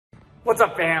What's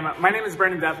up, fam? My name is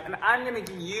Brandon Duff, and I'm gonna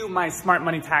give you my smart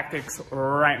money tactics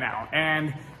right now.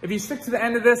 And if you stick to the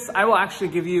end of this, I will actually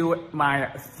give you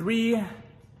my 3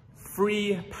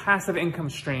 free passive income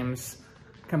streams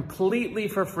completely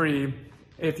for free.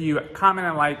 If you comment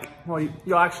and like, well,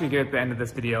 you'll actually get it at the end of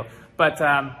this video. But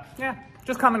yeah,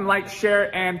 just comment, like,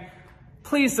 share, and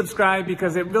please subscribe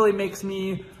because it really makes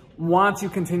me want to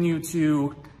continue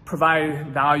to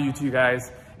provide value to you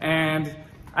guys. And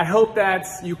I hope that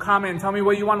you comment and tell me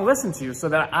what you want to listen to so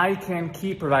that I can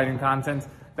keep providing content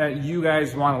that you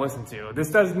guys want to listen to. This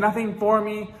does nothing for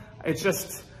me. It's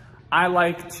just, I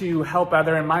like to help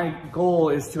others, and my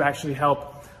goal is to actually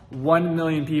help 1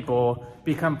 million people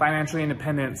become financially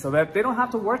independent so that they don't have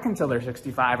to work until they're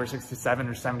 65 or 67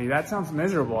 or 70. That sounds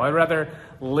miserable. I'd rather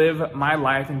live my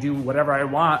life and do whatever I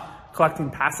want, collecting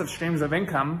passive streams of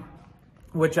income,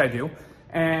 which I do,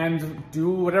 and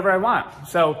do whatever I want.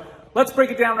 So let's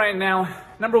break it down right now.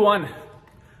 Number 1,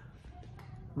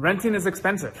 renting is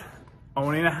expensive.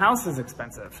 Owning a house is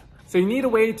expensive. So you need a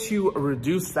way to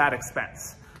reduce that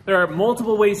expense. There are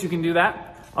multiple ways you can do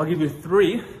that. I'll give you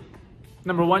 3.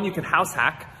 Number 1, you can house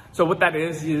hack. So what that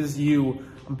is you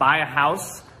buy a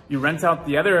house, you rent out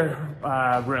the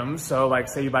other rooms. So like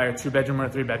say you buy a 2-bedroom or a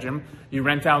 3-bedroom, you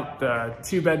rent out the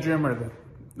 2-bedroom or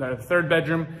the 3rd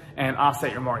bedroom and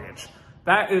offset your mortgage.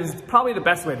 That is probably the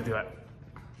best way to do it.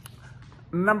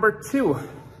 Number 2,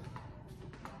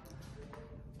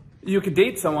 you could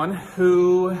date someone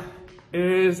who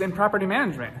is in property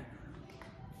management.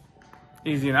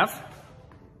 Easy enough.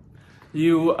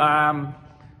 You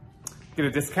get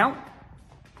a discount.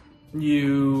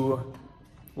 You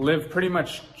live pretty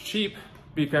much cheap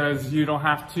because you don't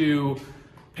have to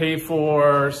pay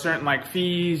for certain like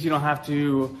fees. You don't have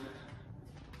to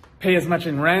pay as much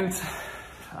in rent.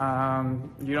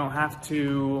 You don't have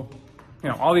to,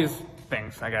 all these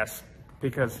things, I guess,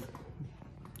 because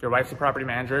your wife's a property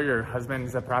manager, your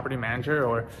husband's a property manager,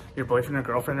 or your boyfriend or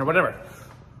girlfriend or whatever.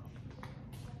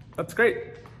 That's great.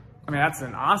 I mean, that's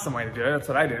an awesome way to do it. That's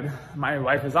what I did. My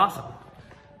wife is awesome.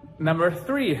 Number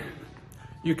 3,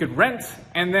 you could rent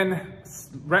and then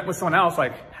rent with someone else,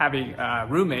 like have a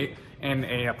roommate in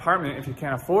an apartment if you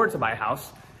can't afford to buy a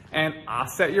house, and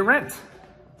offset your rent.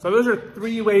 So those are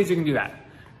 3 ways you can do that.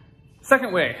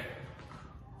 Second way,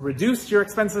 reduce your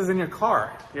expenses in your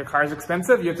car. Your car is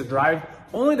expensive. You have to drive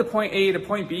only to point A to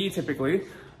point B typically.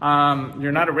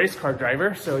 You're not a race car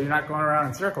driver, so you're not going around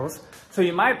in circles. So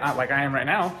you might, like I am right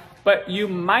now, but you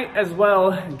might as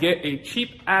well get a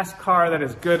cheap ass car that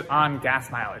is good on gas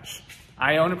mileage.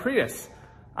 I own a Prius.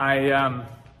 I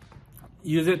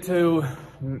use it to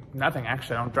nothing,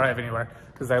 actually. I don't drive anywhere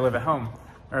because I live at home,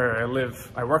 or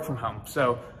I work from home.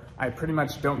 So I pretty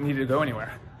much don't need to go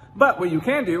anywhere. But what you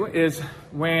can do is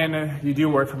when you do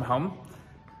work from home,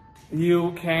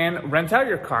 you can rent out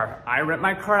your car. I rent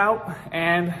my car out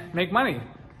and make money,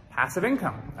 passive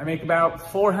income. I make about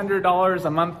 $400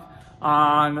 a month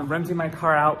on renting my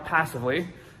car out passively.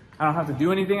 I don't have to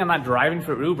do anything. I'm not driving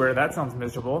for Uber. That sounds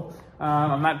miserable.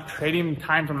 I'm not trading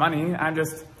time for money. I'm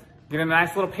just getting a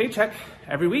nice little paycheck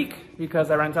every week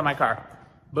because I rent out my car.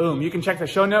 Boom. You can check the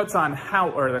show notes on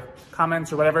how, or the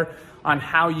comments or whatever, on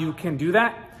how you can do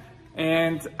that.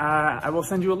 And I will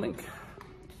send you a link.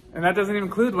 And that doesn't even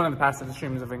include one of the passive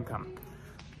streams of income.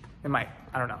 It might,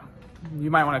 I don't know. You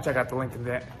might want to check out the link at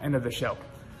the end of the show.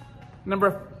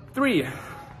 Number 3,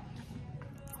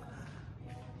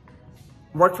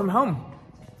 work from home.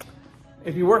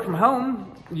 If you work from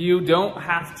home, you don't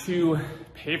have to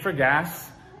pay for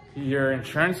gas. Your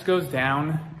insurance goes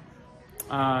down.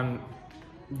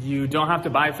 You don't have to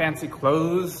buy fancy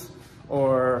clothes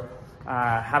or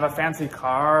have a fancy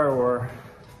car or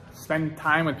spend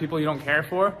time with people you don't care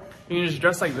for. You can just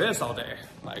dress like this all day,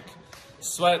 like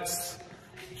sweats,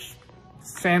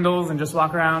 sandals, and just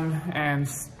walk around and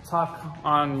talk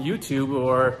on YouTube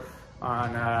or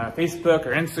on Facebook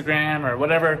or Instagram or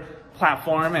whatever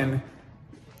platform and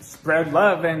spread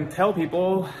love and tell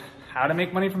people how to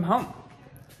make money from home.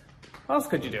 What else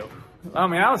could you do? I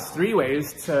mean, that was 3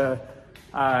 ways to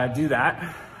do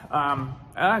that.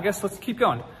 I guess let's keep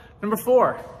going. Number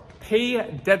 4,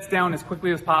 pay debts down as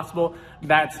quickly as possible.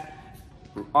 That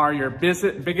are your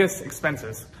biggest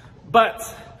expenses.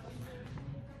 But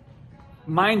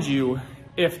mind you,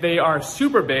 if they are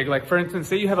super big, like for instance,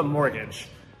 say you have a mortgage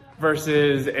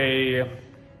versus a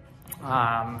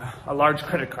large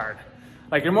credit card.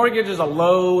 Like your mortgage is a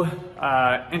low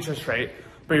interest rate,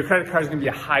 but your credit card is gonna be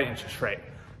a high interest rate.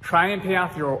 Try and pay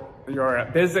off your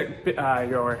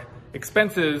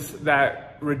expenses that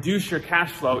reduce your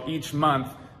cash flow each month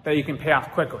that you can pay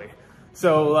off quickly.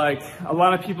 So like a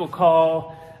lot of people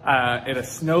call it a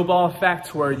snowball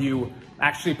effect where you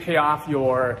actually pay off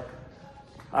your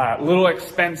little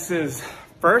expenses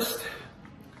first.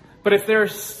 But if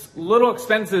there's little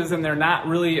expenses and they're not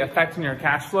really affecting your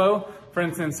cash flow, for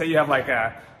instance, say you have like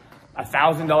a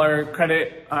 $1,000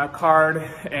 credit card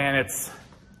and it's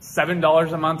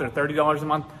 $7 a month or $30 a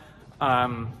month,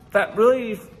 that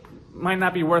really might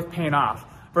not be worth paying off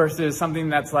versus something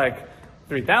that's like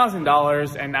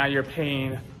 $3,000 and now you're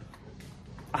paying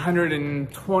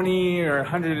 $120 or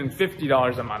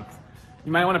 $150 a month.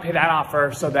 You might want to pay that off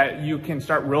first so that you can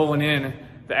start rolling in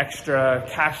the extra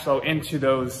cash flow into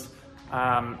those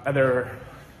other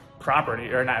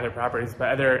property, or not other properties, but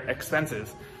other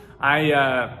expenses.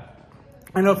 I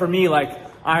know for me, like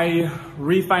I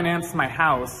refinanced my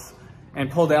house and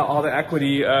pulled out all the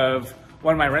equity of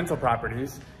one of my rental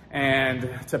properties and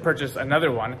to purchase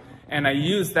another one. And I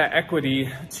used that equity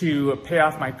to pay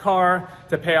off my car,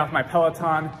 to pay off my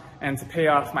Peloton, and to pay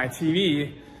off my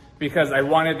TV because I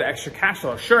wanted the extra cash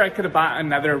flow. Sure, I could have bought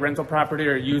another rental property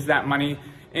or used that money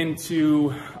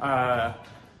into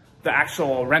the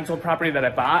actual rental property that I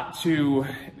bought to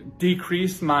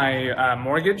decrease my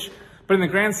mortgage. But in the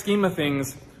grand scheme of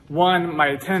things, one,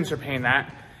 my tenants are paying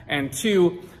that, and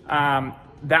two,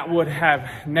 that would have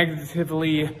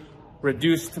negatively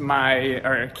reduced my,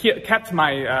 or kept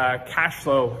my cash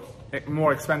flow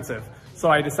more expensive. So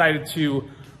I decided to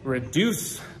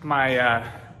reduce my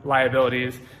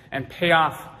liabilities and pay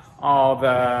off all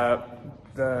the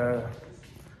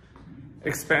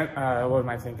what am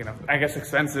I thinking of? I guess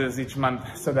expenses each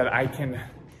month so that I can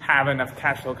have enough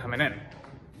cash flow coming in.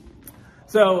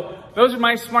 So those are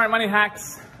my smart money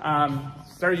hacks.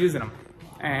 Start using them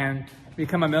and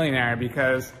become a millionaire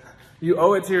because you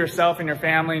owe it to yourself and your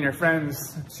family and your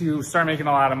friends to start making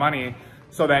a lot of money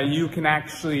so that you can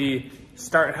actually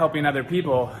start helping other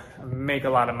people make a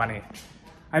lot of money.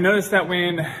 I noticed that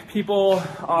when people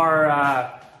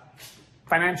are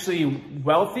financially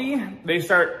wealthy, they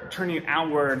start turning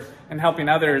outward and helping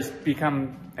others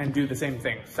become and do the same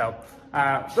thing. So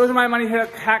those are my money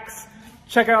hacks.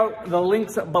 Check out the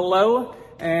links below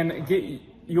and get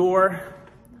your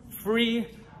three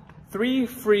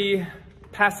free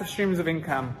passive streams of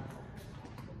income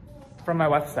from my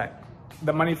website,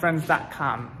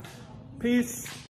 themoneyfriends.com. Peace.